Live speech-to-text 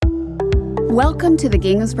Welcome to the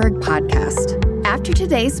Ginghamsburg Podcast. After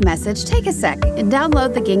today's message, take a sec and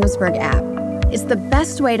download the Ginghamsburg app. It's the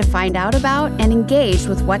best way to find out about and engage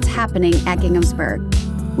with what's happening at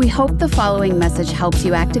Ginghamsburg. We hope the following message helps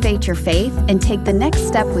you activate your faith and take the next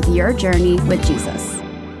step with your journey with Jesus.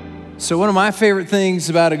 So one of my favorite things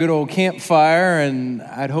about a good old campfire, and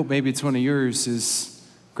I'd hope maybe it's one of yours, is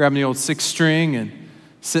grabbing the old 6-string and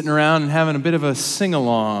sitting around and having a bit of a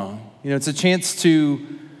sing-along. You know, it's a chance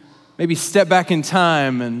to maybe step back in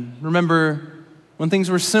time and remember when things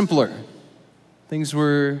were simpler. Things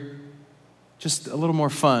were just a little more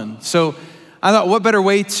fun. So I thought, what better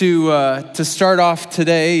way to start off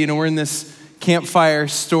today? You know, we're in this Campfire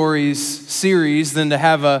Stories series than to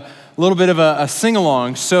have a little bit of a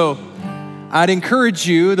sing-along. So I'd encourage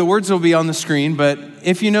you, the words will be on the screen, but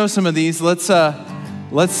if you know some of these, let's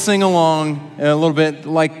sing along a little bit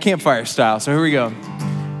like campfire style. So here we go.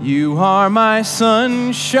 You are my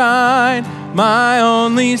sunshine, my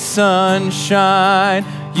only sunshine.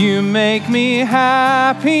 You make me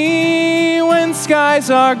happy when skies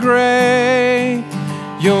are gray.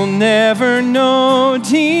 You'll never know,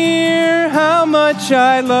 dear, how much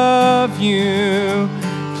I love you.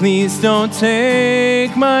 Please don't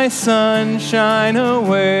take my sunshine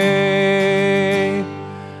away.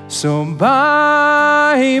 So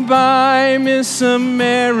bye-bye, Miss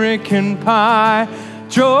American Pie.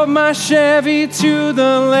 Drove my Chevy to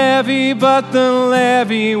the levee, but the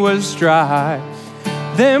levee was dry.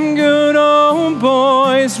 Them good old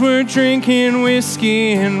boys were drinking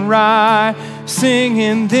whiskey and rye,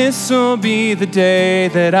 singing, this'll be the day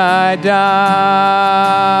that I die.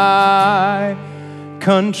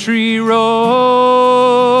 Country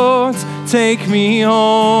roads, take me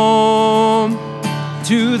home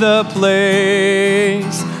to the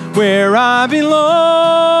place where I belong.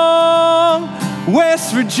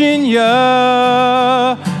 West Virginia,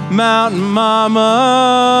 Mountain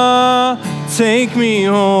Mama, take me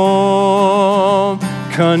home.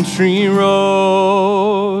 Country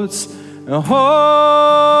roads,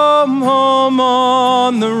 home, home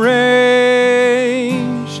on the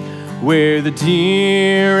range, where the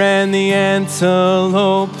deer and the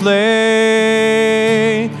antelope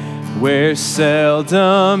play, where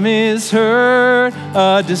seldom is heard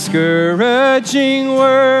a discouraging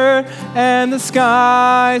word, and the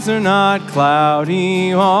skies are not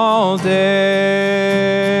cloudy all day.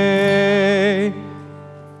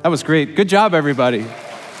 That was great. Good job, everybody.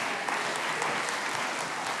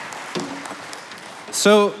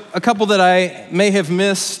 So a couple that I may have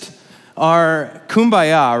missed are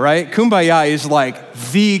Kumbaya, right? Kumbaya is like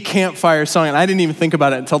the campfire song, and I didn't even think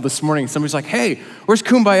about it until this morning. Somebody's like, hey, where's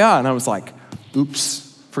Kumbaya? And I was like,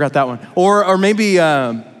 oops, forgot that one. Or maybe,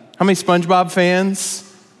 how many SpongeBob fans?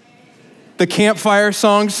 The Campfire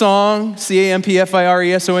song,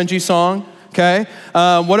 Campfiresong song, okay?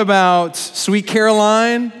 What about Sweet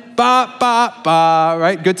Caroline? Ba, ba, ba,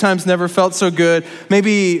 right? Good times never felt so good.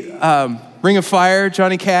 Maybe Ring of Fire,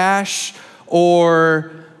 Johnny Cash,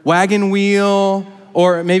 or Wagon Wheel,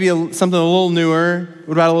 or maybe something a little newer.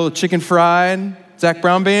 What about a little Chicken Fried? Zach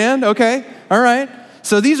Brown Band? Okay, all right.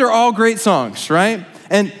 So these are all great songs, right?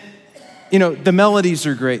 And, you know, the melodies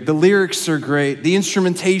are great. The lyrics are great. The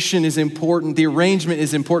instrumentation is important. The arrangement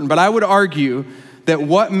is important. But I would argue that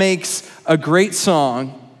what makes a great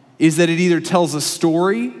song is that it either tells a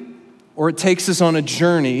story or it takes us on a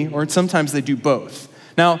journey, or sometimes they do both.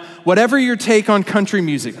 Now, whatever your take on country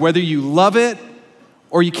music, whether you love it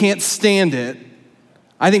or you can't stand it,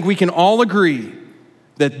 I think we can all agree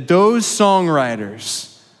that those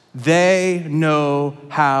songwriters, they know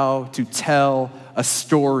how to tell a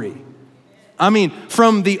story. I mean,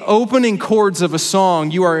 from the opening chords of a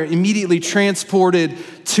song, you are immediately transported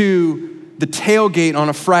to the tailgate on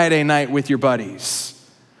a Friday night with your buddies.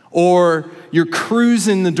 Or you're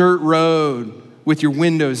cruising the dirt road with your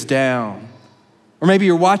windows down. Or maybe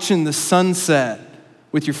you're watching the sunset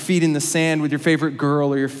with your feet in the sand with your favorite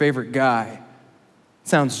girl or your favorite guy.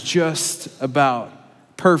 Sounds just about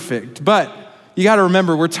perfect. But you got to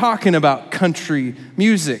remember, we're talking about country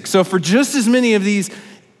music. So for just as many of these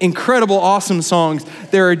incredible, awesome songs,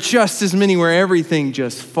 there are just as many where everything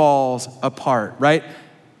just falls apart, right?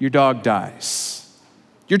 Your dog dies.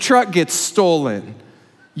 Your truck gets stolen.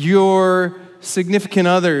 Your significant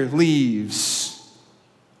other leaves.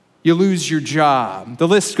 You lose your job. The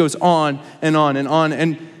list goes on and on and on.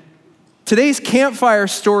 And today's campfire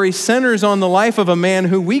story centers on the life of a man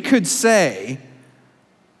who we could say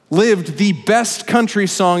lived the best country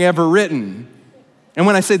song ever written. And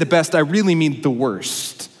when I say the best, I really mean the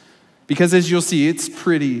worst. Because as you'll see, it's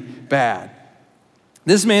pretty bad.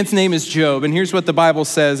 This man's name is Job, and here's what the Bible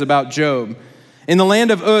says about Job. In the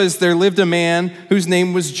land of Uz, there lived a man whose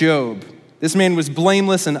name was Job. This man was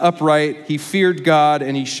blameless and upright. He feared God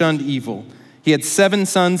and he shunned evil. He had 7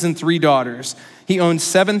 sons and 3 daughters. He owned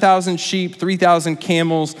 7,000 sheep, 3,000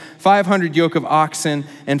 camels, 500 yoke of oxen,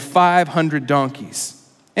 and 500 donkeys.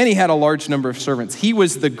 And he had a large number of servants. He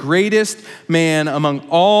was the greatest man among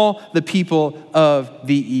all the people of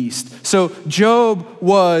the East. So Job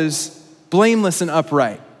was blameless and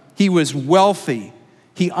upright. He was wealthy.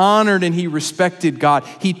 He honored and he respected God.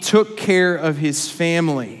 He took care of his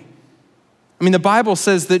family. I mean, the Bible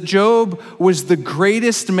says that Job was the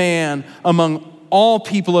greatest man among all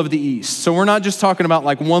people of the East. So we're not just talking about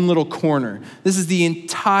like one little corner. This is the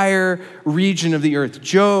entire region of the earth.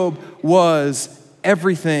 Job was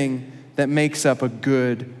everything that makes up a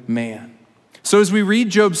good man. So as we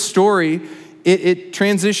read Job's story, it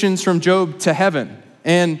transitions from Job to heaven.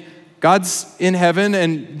 And God's in heaven,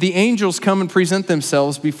 and the angels come and present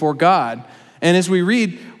themselves before God. And as we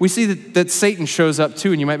read, we see that Satan shows up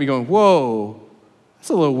too, and you might be going, whoa, that's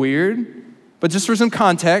a little weird. But just for some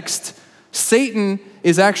context, Satan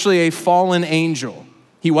is actually a fallen angel.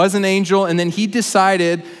 He was an angel, and then he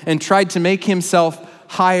decided and tried to make himself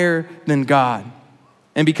higher than God.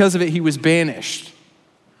 And because of it, he was banished.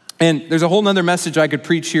 And there's a whole nother message I could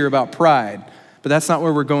preach here about pride, but that's not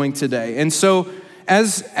where we're going today. And so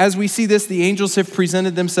as we see this, the angels have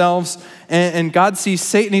presented themselves, and God sees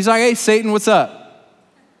Satan. He's like, hey, Satan, what's up?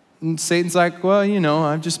 And Satan's like, well,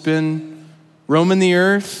 I've just been roaming the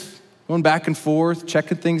earth, going back and forth,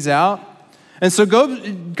 checking things out. And so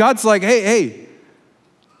God's like, hey,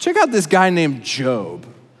 check out this guy named Job.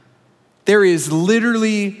 There is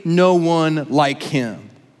literally no one like him.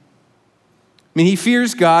 I mean, he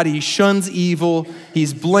fears God, he shuns evil,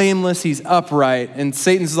 he's blameless, he's upright, and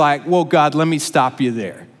Satan's like, well, God, let me stop you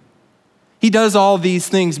there. He does all these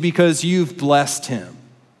things because you've blessed him.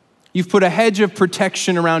 You've put a hedge of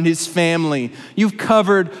protection around his family. You've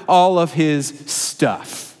covered all of his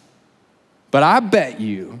stuff. But I bet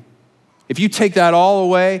you, if you take that all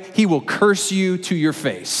away, he will curse you to your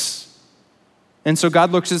face. And so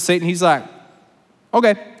God looks at Satan, he's like,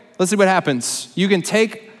 okay, let's see what happens. You can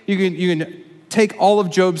take all of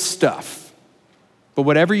Job's stuff, but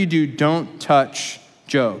whatever you do, don't touch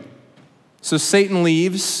Job. So Satan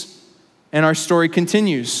leaves, and our story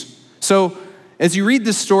continues. So as you read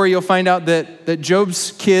this story, you'll find out that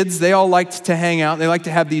Job's kids, they all liked to hang out. They like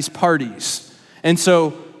to have these parties. And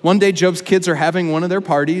so one day, Job's kids are having one of their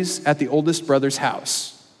parties at the oldest brother's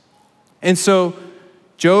house. And so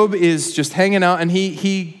Job is just hanging out, and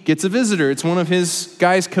he gets a visitor. It's one of his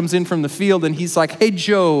guys comes in from the field, and he's like, hey,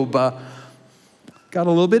 Job, got a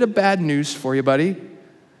little bit of bad news for you, buddy.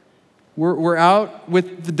 We're out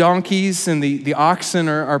with the donkeys, and the oxen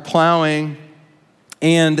are plowing,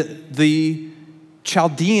 and the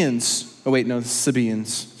Chaldeans, the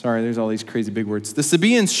Sabaeans. Sorry, there's all these crazy big words. The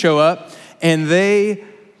Sabaeans show up, and they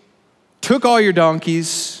took all your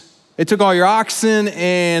donkeys, they took all your oxen,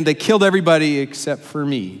 and they killed everybody except for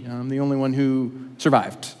me. I'm the only one who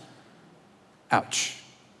survived. Ouch.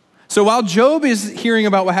 So while Job is hearing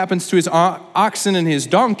about what happens to his oxen and his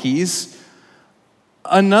donkeys,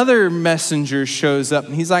 another messenger shows up,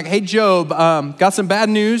 and he's like, hey, Job, got some bad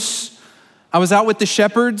news. I was out with the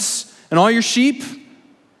shepherds and all your sheep,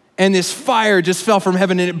 and this fire just fell from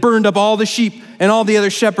heaven, and it burned up all the sheep and all the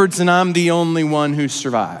other shepherds, and I'm the only one who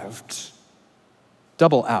survived.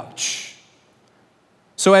 Double ouch.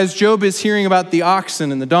 So as Job is hearing about the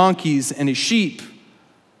oxen and the donkeys and his sheep,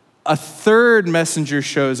 a third messenger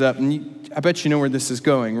shows up, and I bet you know where this is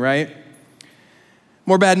going, right?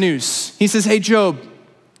 More bad news. He says, hey, Job,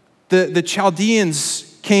 the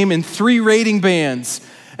Chaldeans came in 3 raiding bands,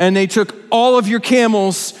 and they took all of your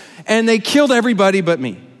camels, and they killed everybody but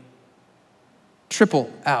me.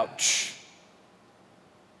 Triple ouch.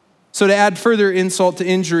 So to add further insult to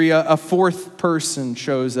injury, a fourth person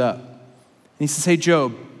shows up. And he says, hey,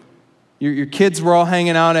 Job, your kids were all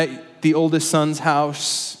hanging out at the oldest son's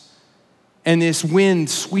house, and this wind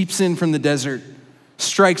sweeps in from the desert,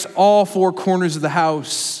 strikes all 4 corners of the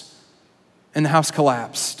house, and the house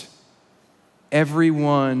collapsed.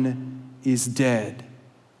 Everyone is dead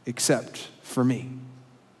except for me.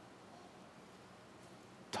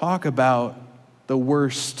 Talk about the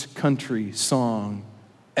worst country song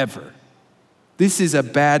ever. This is a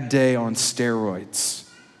bad day on steroids.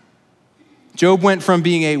 Job went from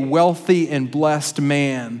being a wealthy and blessed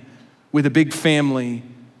man with a big family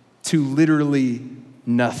to literally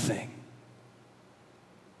nothing.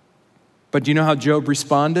 But do you know how Job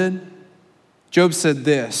responded? Job said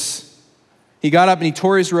this. He got up and he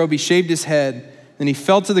tore his robe, he shaved his head, then he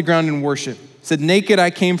fell to the ground in worship. He said, naked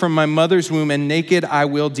I came from my mother's womb, and naked I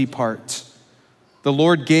will depart. The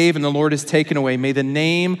Lord gave and the Lord has taken away. May the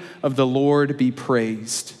name of the Lord be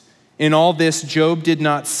praised. In all this, Job did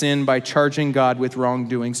not sin by charging God with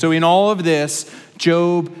wrongdoing. So in all of this,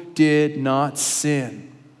 Job did not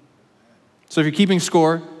sin. So if you're keeping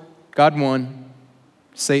score, God 1,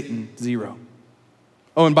 Satan 0.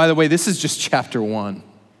 Oh, and by the way, this is just chapter 1.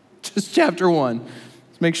 Just chapter 1.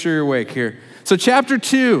 Let's make sure you're awake here. So chapter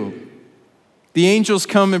 2, the angels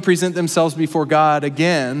come and present themselves before God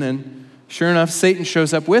again, and sure enough, Satan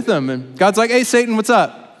shows up with them, and God's like, hey, Satan, what's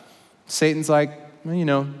up? Satan's like,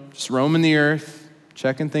 well, just roaming the earth,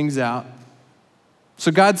 checking things out.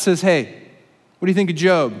 So God says, hey, what do you think of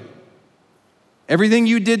Job? Everything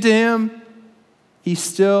you did to him, he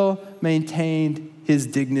still maintained his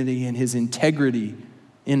dignity and his integrity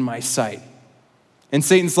in my sight. And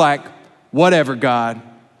Satan's like, whatever, God.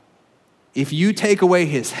 If you take away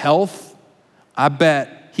his health, I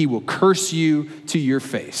bet he will curse you to your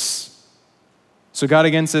face. So God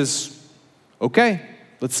again says, okay,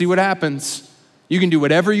 let's see what happens. You can do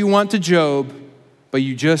whatever you want to Job, but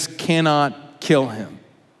you just cannot kill him.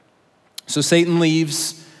 So Satan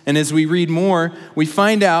leaves, and as we read more, we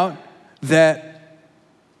find out that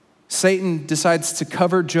Satan decides to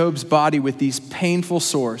cover Job's body with these painful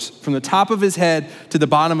sores from the top of his head to the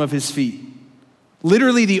bottom of his feet.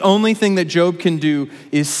 Literally, the only thing that Job can do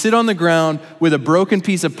is sit on the ground with a broken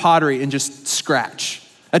piece of pottery and just scratch.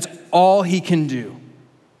 That's all he can do.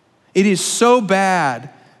 It is so bad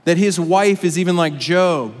that his wife is even like,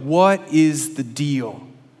 Job, what is the deal?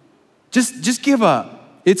 Just give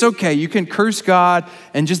up. It's okay. You can curse God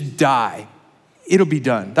and just die. It'll be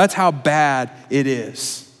done. That's how bad it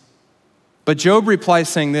is. But Job replies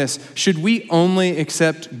saying this, should we only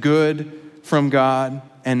accept good from God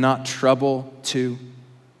and not trouble too?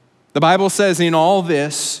 The Bible says in all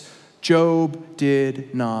this, Job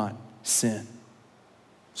did not sin.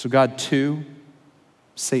 So God 2,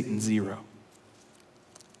 Satan 0.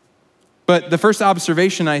 But the first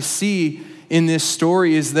observation I see in this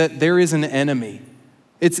story is that there is an enemy.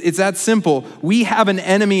 It's that simple. We have an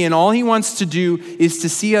enemy, and all he wants to do is to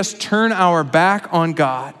see us turn our back on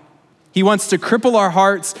God. He wants to cripple our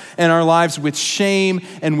hearts and our lives with shame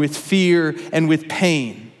and with fear and with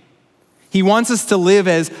pain. He wants us to live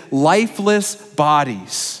as lifeless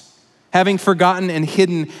bodies, having forgotten and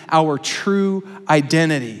hidden our true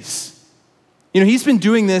identities. He's been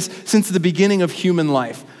doing this since the beginning of human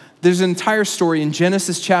life. There's an entire story in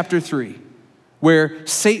Genesis chapter 3 where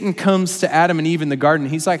Satan comes to Adam and Eve in the garden.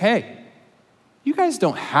 He's like, hey, you guys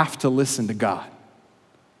don't have to listen to God.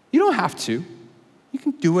 You don't have to. You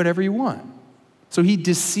can do whatever you want. So he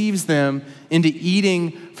deceives them into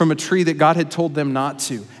eating from a tree that God had told them not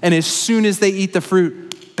to. And as soon as they eat the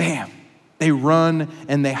fruit, bam, they run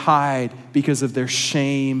and they hide because of their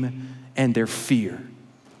shame and their fear.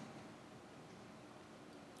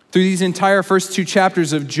 Through these entire first 2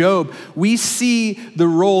 chapters of Job, we see the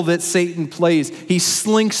role that Satan plays. He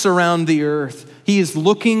slinks around the earth. He is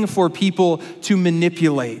looking for people to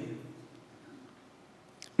manipulate.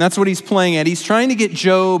 That's what he's playing at. He's trying to get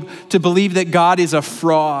Job to believe that God is a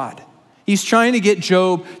fraud. He's trying to get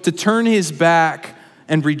Job to turn his back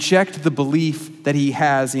and reject the belief that he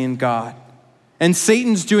has in God. And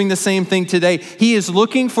Satan's doing the same thing today. He is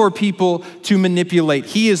looking for people to manipulate.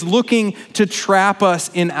 He is looking to trap us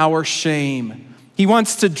in our shame. He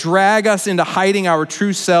wants to drag us into hiding our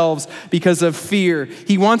true selves because of fear.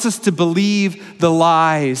 He wants us to believe the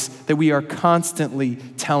lies that we are constantly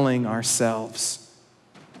telling ourselves.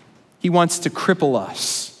 He wants to cripple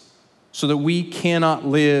us so that we cannot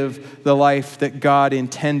live the life that God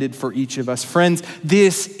intended for each of us. Friends,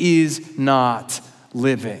 this is not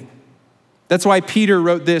living. That's why Peter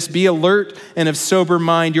wrote this, be alert and of sober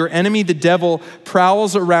mind. Your enemy, the devil,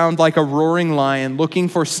 prowls around like a roaring lion looking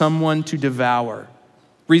for someone to devour.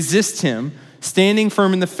 Resist him, standing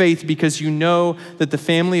firm in the faith because you know that the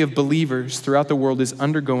family of believers throughout the world is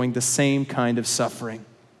undergoing the same kind of suffering.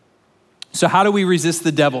 So how do we resist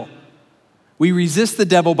the devil? We resist the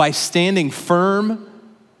devil by standing firm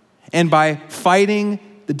and by fighting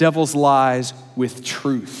the devil's lies with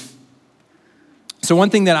truth. So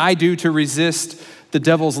one thing that I do to resist the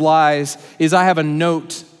devil's lies is I have a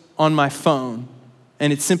note on my phone,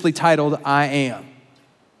 and it's simply titled, I am.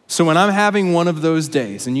 So when I'm having one of those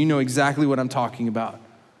days, and you know exactly what I'm talking about,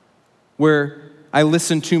 where I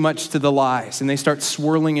listen too much to the lies, and they start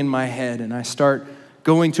swirling in my head, and I start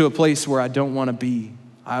going to a place where I don't want to be,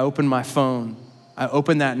 I open my phone, I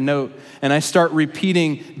open that note, and I start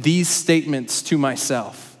repeating these statements to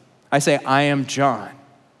myself. I say, I am John.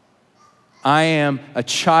 I am a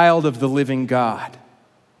child of the living God.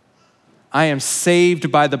 I am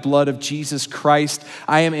saved by the blood of Jesus Christ.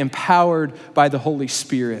 I am empowered by the Holy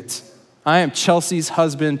Spirit. I am Chelsea's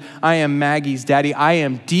husband. I am Maggie's daddy. I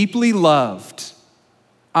am deeply loved.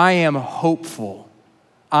 I am hopeful.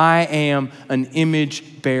 I am an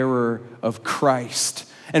image bearer of Christ.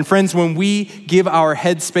 And friends, when we give our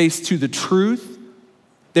headspace to the truth,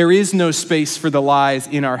 there is no space for the lies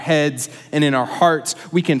in our heads and in our hearts.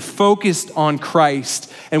 We can focus on Christ,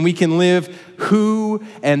 and we can live who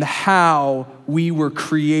and how we were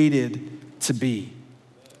created to be.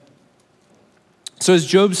 So as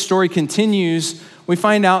Job's story continues, we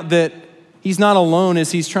find out that he's not alone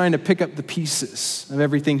as he's trying to pick up the pieces of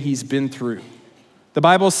everything he's been through. The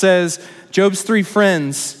Bible says Job's 3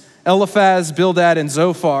 friends, Eliphaz, Bildad, and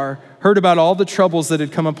Zophar, heard about all the troubles that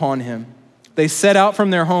had come upon him. They set out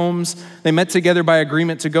from their homes. They met together by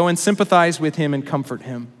agreement to go and sympathize with him and comfort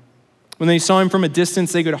him. When they saw him from a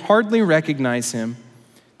distance, they could hardly recognize him.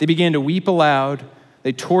 They began to weep aloud.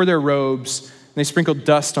 They tore their robes, and they sprinkled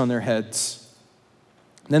dust on their heads.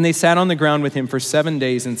 Then they sat on the ground with him for 7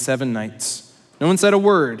 days and 7 nights. No one said a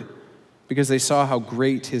word because they saw how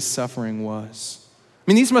great his suffering was.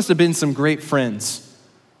 I mean, these must have been some great friends.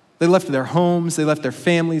 They left their homes, they left their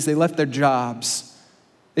families, they left their jobs.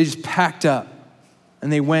 They just packed up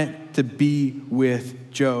and they went to be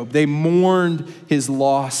with Job. They mourned his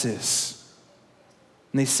losses.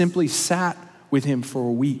 And they simply sat with him for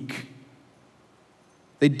a week.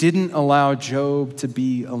 They didn't allow Job to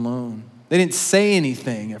be alone. They didn't say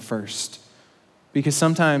anything at first because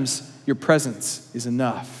sometimes your presence is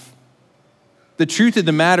enough. The truth of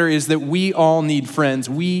the matter is that we all need friends.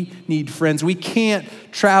 We need friends. We can't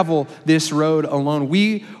travel this road alone.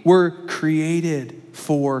 We were created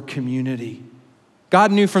for community.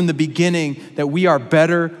 God knew from the beginning that we are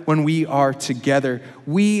better when we are together.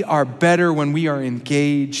 We are better when we are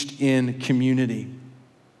engaged in community.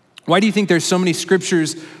 Why do you think there's so many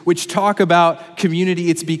scriptures which talk about community?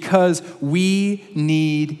 It's because we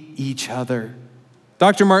need each other.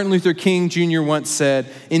 Dr. Martin Luther King Jr. once said,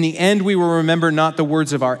 "In the end, we will remember not the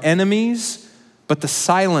words of our enemies, but the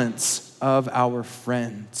silence of our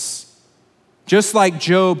friends." Just like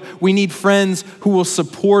Job, we need friends who will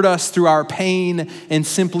support us through our pain and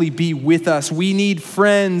simply be with us. We need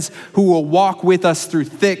friends who will walk with us through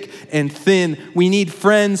thick and thin. We need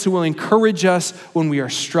friends who will encourage us when we are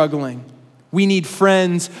struggling. We need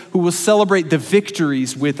friends who will celebrate the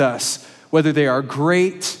victories with us, whether they are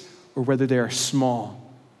great or whether they are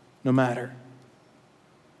small, no matter.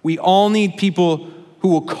 We all need people who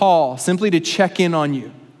will call simply to check in on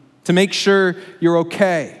you, to make sure you're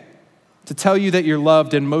okay, to tell you that you're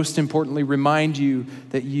loved, and most importantly, remind you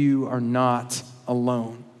that you are not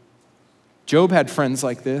alone. Job had friends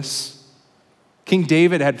like this. King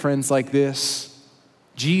David had friends like this.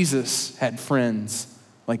 Jesus had friends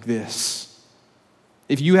like this.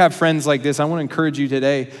 If you have friends like this, I want to encourage you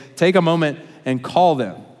today, take a moment and call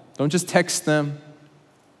them. Don't just text them,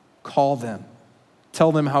 call them.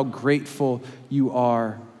 Tell them how grateful you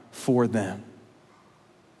are for them.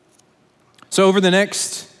 So over the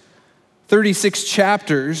next 36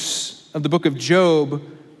 chapters of the book of Job,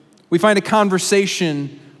 we find a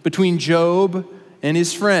conversation between Job and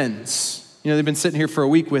his friends. You know, they've been sitting here for a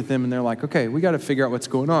week with him and they're like, okay, we got to figure out what's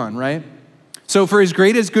going on, right? So for as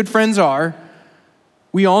great as good friends are,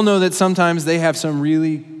 we all know that sometimes they have some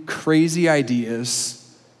really crazy ideas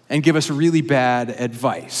and give us really bad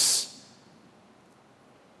advice.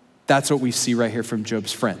 That's what we see right here from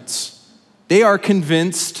Job's friends. They are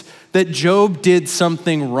convinced that Job did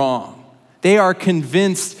something wrong. They are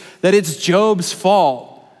convinced that it's Job's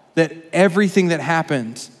fault that everything that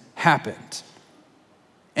happened.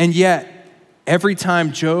 And yet, every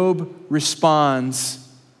time Job responds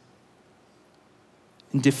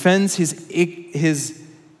and defends his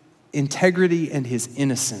integrity and his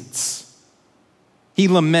innocence, he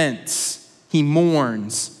laments, he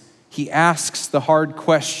mourns, he asks the hard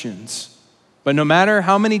questions. But no matter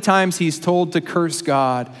how many times he's told to curse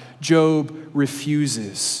God, Job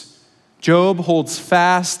refuses. Job holds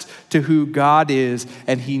fast to who God is,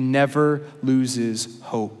 and he never loses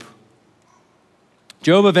hope.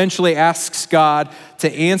 Job eventually asks God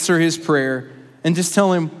to answer his prayer and just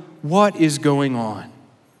tell him what is going on.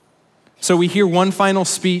 So we hear one final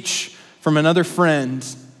speech from another friend,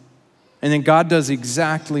 and then God does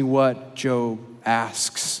exactly what Job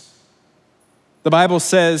asks. The Bible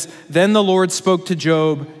says, "Then the Lord spoke to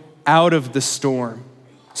Job out of the storm."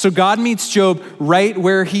 So God meets Job right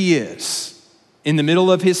where he is, in the middle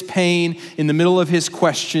of his pain, in the middle of his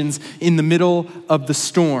questions, in the middle of the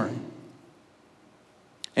storm.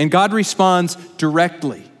 And God responds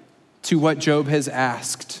directly to what Job has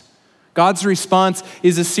asked. God's response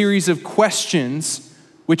is a series of questions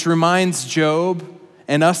which reminds Job,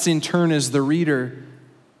 and us in turn as the reader,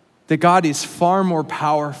 that God is far more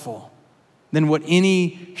powerful than what any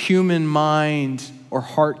human mind or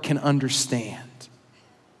heart can understand.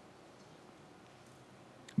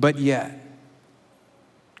 But yet,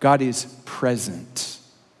 God is present.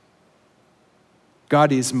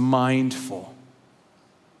 God is mindful.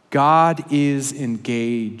 God is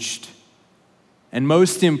engaged. And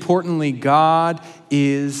most importantly, God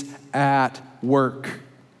is at work.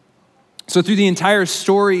 So through the entire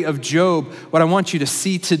story of Job, what I want you to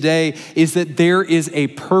see today is that there is a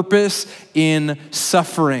purpose in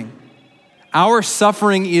suffering. Our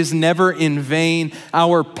suffering is never in vain.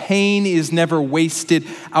 Our pain is never wasted.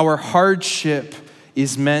 Our hardship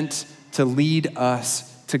is meant to lead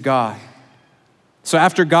us to God. So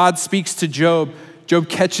after God speaks to Job, Job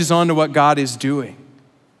catches on to what God is doing.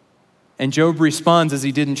 And Job responds, as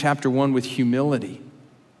he did in chapter 1, with humility.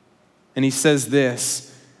 And he says this,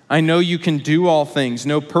 I know you can do all things.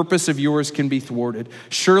 No purpose of yours can be thwarted.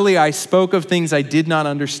 Surely I spoke of things I did not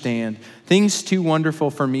understand, things too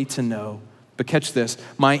wonderful for me to know. But catch this,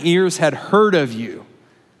 my ears had heard of you,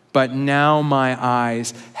 but now my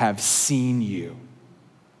eyes have seen you.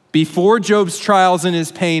 Before Job's trials and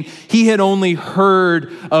his pain, he had only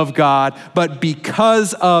heard of God, but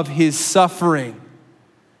because of his suffering,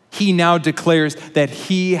 he now declares that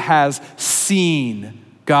he has seen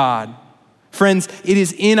God. Friends, it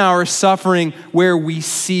is in our suffering where we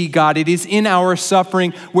see God. It is in our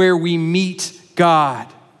suffering where we meet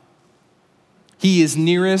God. He is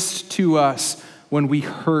nearest to us when we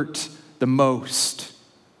hurt the most.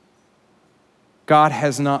 God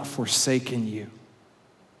has not forsaken you.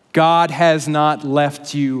 God has not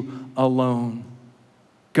left you alone.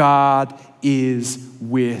 God is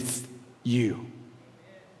with you.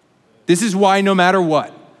 This is why no matter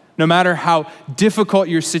what, no matter how difficult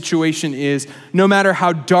your situation is, no matter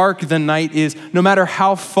how dark the night is, no matter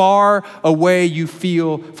how far away you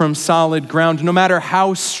feel from solid ground, no matter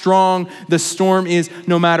how strong the storm is,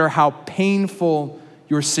 no matter how painful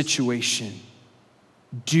your situation,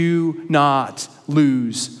 do not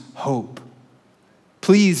lose hope.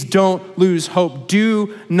 Please don't lose hope.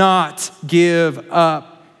 Do not give up.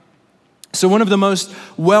 So one of the most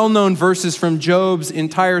well-known verses from Job's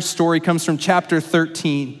entire story comes from chapter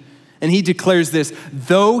 13. And he declares this,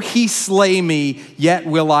 though he slay me, yet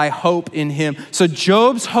will I hope in him. So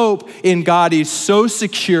Job's hope in God is so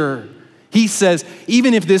secure. He says,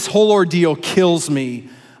 even if this whole ordeal kills me,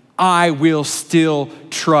 I will still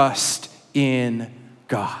trust in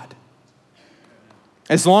God.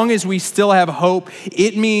 As long as we still have hope,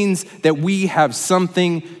 it means that we have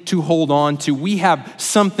something to hold on to. We have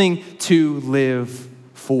something to live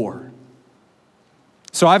for.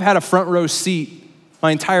 So I've had a front row seat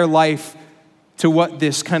my entire life to what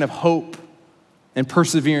this kind of hope and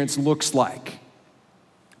perseverance looks like.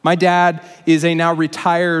 My dad is a now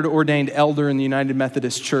retired ordained elder in the United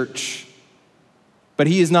Methodist Church, but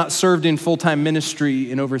he has not served in full-time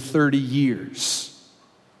ministry in over 30 years.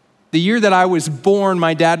 The year that I was born,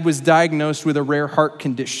 my dad was diagnosed with a rare heart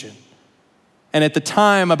condition. And at the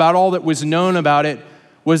time, about all that was known about it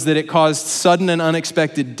was that it caused sudden and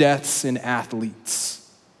unexpected deaths in athletes.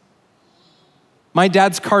 My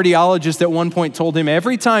dad's cardiologist at one point told him,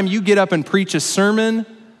 every time you get up and preach a sermon,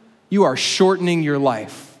 you are shortening your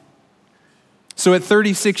life. So at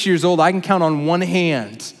 36 years old, I can count on one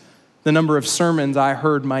hand the number of sermons I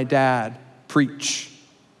heard my dad preach.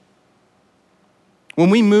 When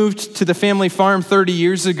we moved to the family farm 30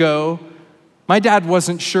 years ago, my dad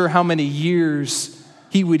wasn't sure how many years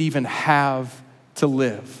he would even have to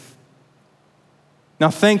live. Now,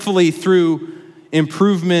 thankfully, through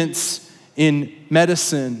improvements in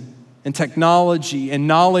medicine and technology and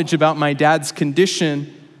knowledge about my dad's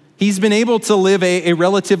condition, he's been able to live a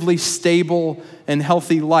relatively stable and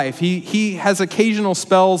healthy life. He has occasional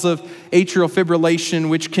spells of atrial fibrillation,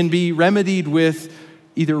 which can be remedied with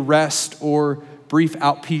either rest or brief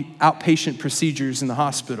outpatient procedures in the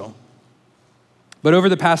hospital. But over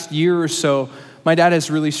the past year or so, my dad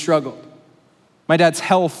has really struggled. My dad's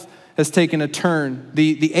health has taken a turn.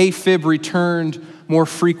 The AFib returned more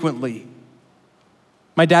frequently.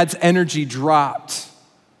 My dad's energy dropped.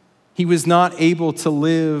 He was not able to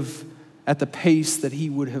live at the pace that he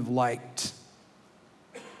would have liked.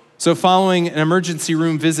 So following an emergency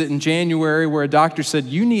room visit in January where a doctor said,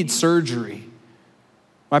 you need surgery,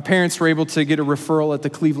 my parents were able to get a referral at the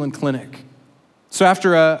Cleveland Clinic. So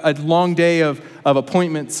after a long day of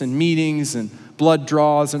appointments and meetings and blood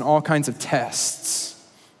draws and all kinds of tests,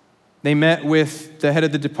 they met with the head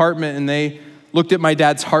of the department and they looked at my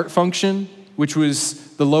dad's heart function, which was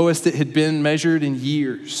the lowest it had been measured in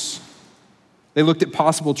years. They looked at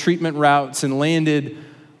possible treatment routes and landed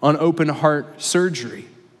on open heart surgery.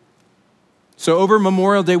 So over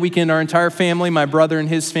Memorial Day weekend, our entire family, my brother and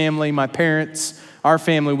his family, my parents, our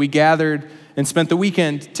family, we gathered and spent the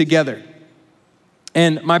weekend together.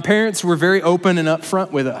 And my parents were very open and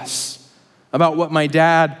upfront with us about what my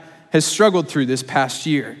dad has struggled through this past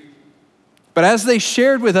year. But as they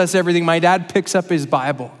shared with us everything, my dad picks up his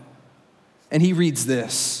Bible and he reads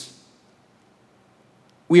this.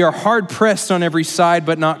 We are hard pressed on every side,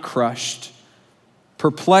 but not crushed,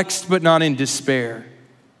 perplexed, but not in despair,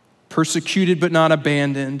 persecuted, but not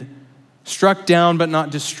abandoned, struck down, but not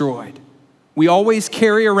destroyed. We always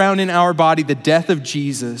carry around in our body the death of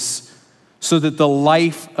Jesus, so that the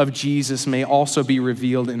life of Jesus may also be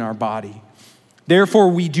revealed in our body. Therefore,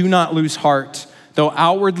 we do not lose heart. Though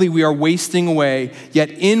outwardly we are wasting away, yet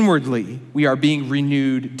inwardly we are being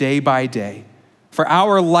renewed day by day. For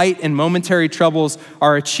our light and momentary troubles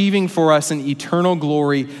are achieving for us an eternal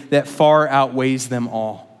glory that far outweighs them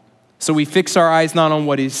all. So we fix our eyes not on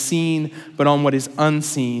what is seen, but on what is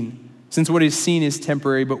unseen, since what is seen is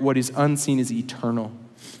temporary, but what is unseen is eternal.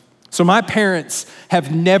 So my parents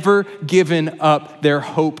have never given up their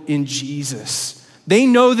hope in Jesus. They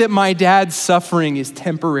know that my dad's suffering is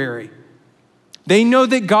temporary. They know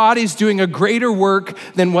that God is doing a greater work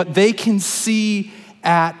than what they can see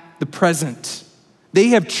at the present. They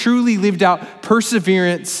have truly lived out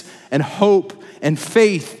perseverance and hope and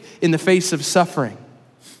faith in the face of suffering.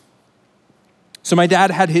 So my dad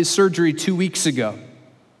had his surgery 2 weeks ago.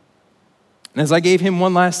 And as I gave him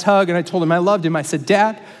one last hug and I told him I loved him, I said,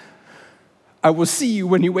 Dad, I will see you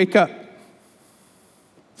when you wake up.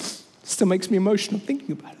 Still makes me emotional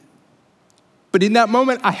thinking about it. But in that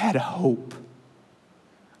moment, I had hope.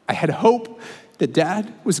 I had hope that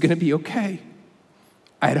Dad was going to be okay.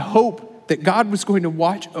 I had hope that God was going to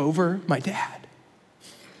watch over my dad.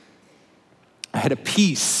 I had a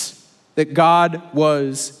peace that God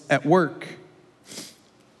was at work.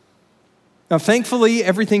 Now, thankfully,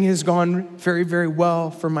 everything has gone very, very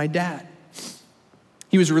well for my dad.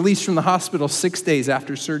 He was released from the hospital 6 days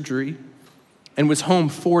after surgery and was home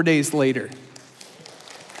 4 days later.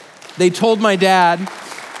 They told my dad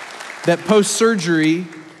that post-surgery,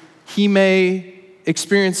 he may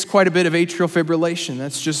experience quite a bit of atrial fibrillation.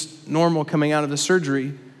 That's just normal coming out of the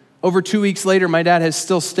surgery. Over 2 weeks later, my dad has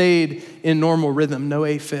still stayed in normal rhythm, no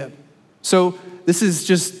AFib. So this is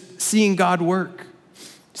just seeing God work.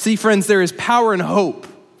 See, friends, there is power in hope.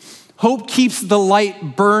 Hope keeps the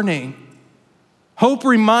light burning. Hope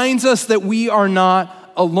reminds us that we are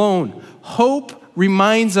not alone. Hope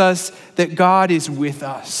reminds us that God is with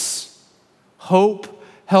us. Hope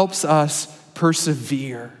helps us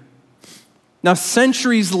persevere. Now,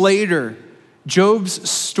 centuries later, Job's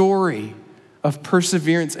story of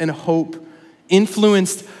perseverance and hope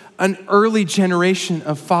influenced an early generation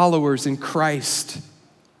of followers in Christ.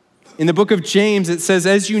 In the book of James, it says,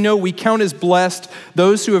 as you know, we count as blessed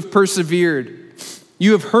those who have persevered.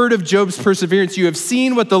 You have heard of Job's perseverance. You have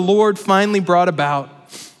seen what the Lord finally brought about.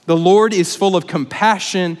 The Lord is full of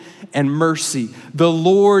compassion and mercy. The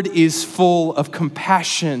Lord is full of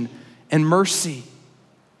compassion and mercy.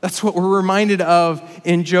 That's what we're reminded of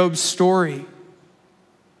in Job's story.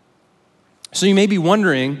 So you may be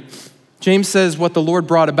wondering, James says what the Lord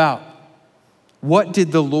brought about. What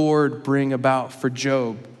did the Lord bring about for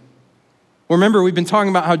Job? Well, remember, we've been talking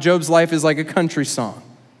about how Job's life is like a country song.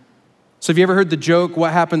 So have you ever heard the joke,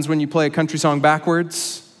 what happens when you play a country song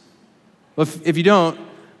backwards? Well, if you don't,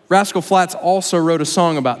 Rascal Flatts also wrote a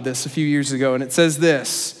song about this a few years ago, and it says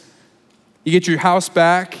this. You get your house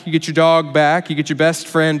back, you get your dog back, you get your best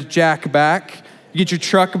friend Jack back, you get your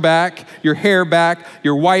truck back, your hair back,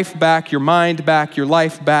 your wife back, your mind back, your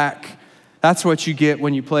life back. That's what you get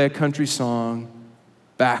when you play a country song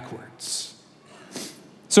backwards.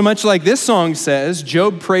 So much like this song says,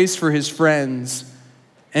 Job prays for his friends,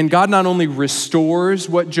 and God not only restores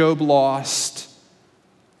what Job lost,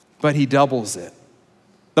 but he doubles it.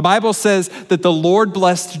 The Bible says that the Lord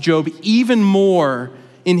blessed Job even more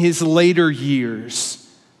in his later years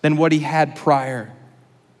than what he had prior.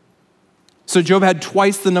 So Job had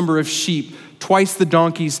twice the number of sheep, twice the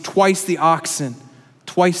donkeys, twice the oxen,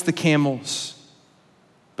 twice the camels.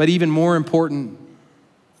 But even more important,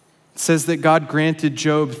 it says that God granted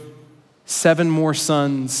Job 7 more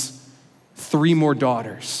sons, 3 more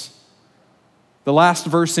daughters. The last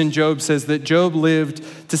verse in Job says that Job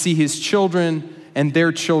lived to see his children and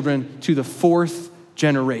their children to the 4th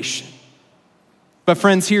generation. But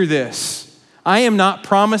friends, hear this. I am not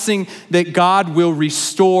promising that God will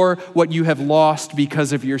restore what you have lost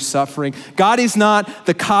because of your suffering. God is not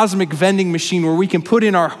the cosmic vending machine where we can put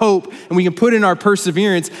in our hope and we can put in our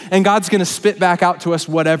perseverance, and God's going to spit back out to us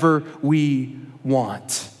whatever we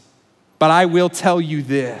want. But I will tell you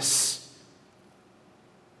this: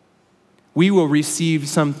 we will receive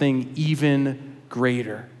something even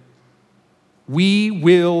greater. We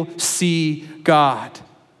will see God.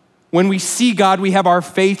 When we see God, we have our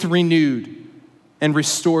faith renewed and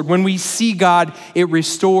restored. When we see God, it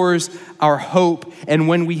restores our hope. And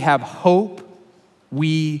when we have hope,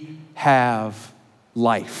 we have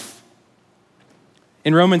life.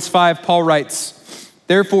 In Romans 5, Paul writes,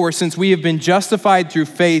 "Therefore, since we have been justified through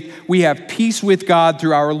faith, we have peace with God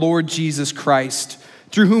through our Lord Jesus Christ,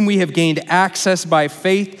 through whom we have gained access by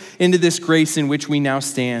faith into this grace in which we now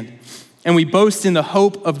stand. And we boast in the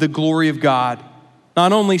hope of the glory of God.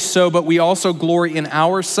 Not only so, but we also glory in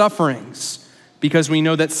our sufferings, because we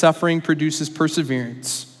know that suffering produces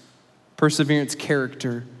perseverance, perseverance,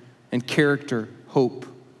 character, and character, hope.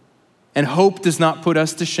 And hope does not put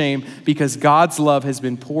us to shame, because God's love has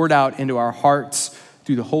been poured out into our hearts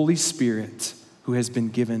through the Holy Spirit who has been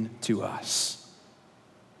given to us."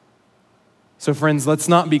 So friends, let's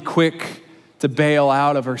not be quick to bail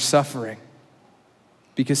out of our suffering,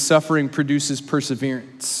 because suffering produces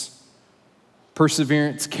perseverance.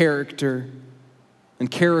 Perseverance, character, and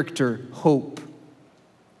character, hope.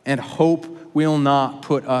 And hope will not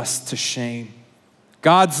put us to shame.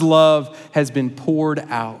 God's love has been poured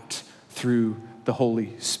out through the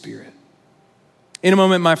Holy Spirit. In a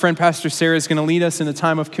moment, my friend Pastor Sarah is going to lead us in a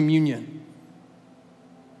time of communion.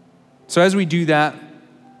 So as we do that,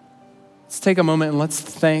 let's take a moment and let's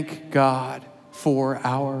thank God for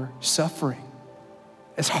our suffering.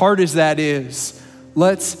 As hard as that is,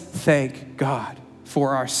 let's thank God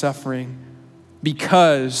for our suffering,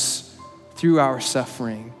 because through our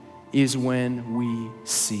suffering is when we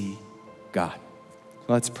see God.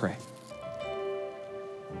 Let's pray.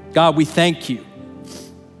 God, we thank you.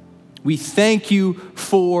 We thank you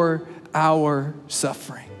for our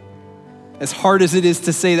suffering. As hard as it is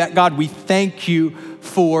to say that, God, we thank you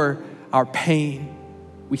for our pain.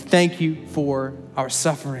 We thank you for our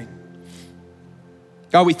suffering.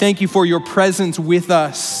 God, we thank you for your presence with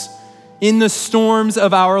us in the storms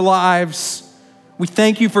of our lives. We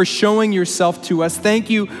thank you for showing yourself to us. Thank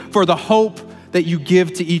you for the hope that you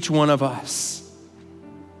give to each one of us.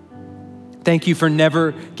 Thank you for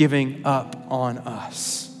never giving up on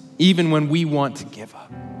us, even when we want to give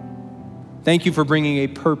up. Thank you for bringing a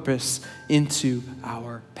purpose into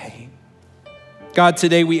our pain. God,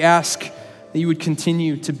 today we ask that you would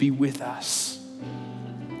continue to be with us.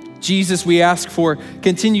 Jesus, we ask for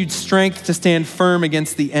continued strength to stand firm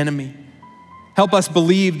against the enemy. Help us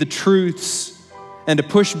believe the truths and to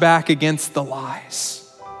push back against the lies.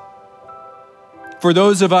 For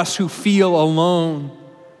those of us who feel alone,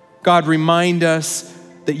 God, remind us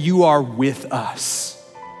that you are with us.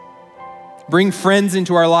 Bring friends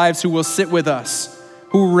into our lives who will sit with us,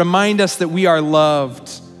 who will remind us that we are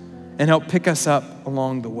loved and help pick us up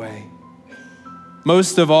along the way.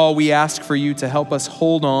 Most of all, we ask for you to help us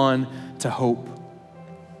hold on to hope.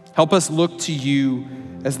 Help us look to you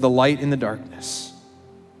as the light in the darkness.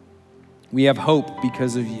 We have hope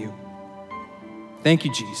because of you. Thank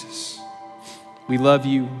you, Jesus. We love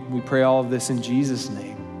you. We pray all of this in Jesus'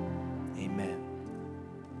 name. Amen.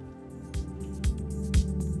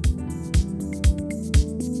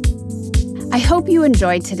 I hope you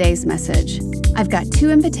enjoyed today's message. I've got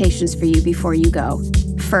 2 invitations for you before you go.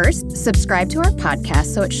 First, subscribe to our podcast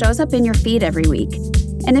so it shows up in your feed every week.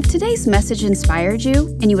 And if today's message inspired you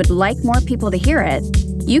and you would like more people to hear it,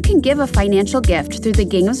 you can give a financial gift through the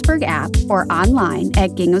Ginghamsburg app or online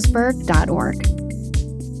at ginghamsburg.org.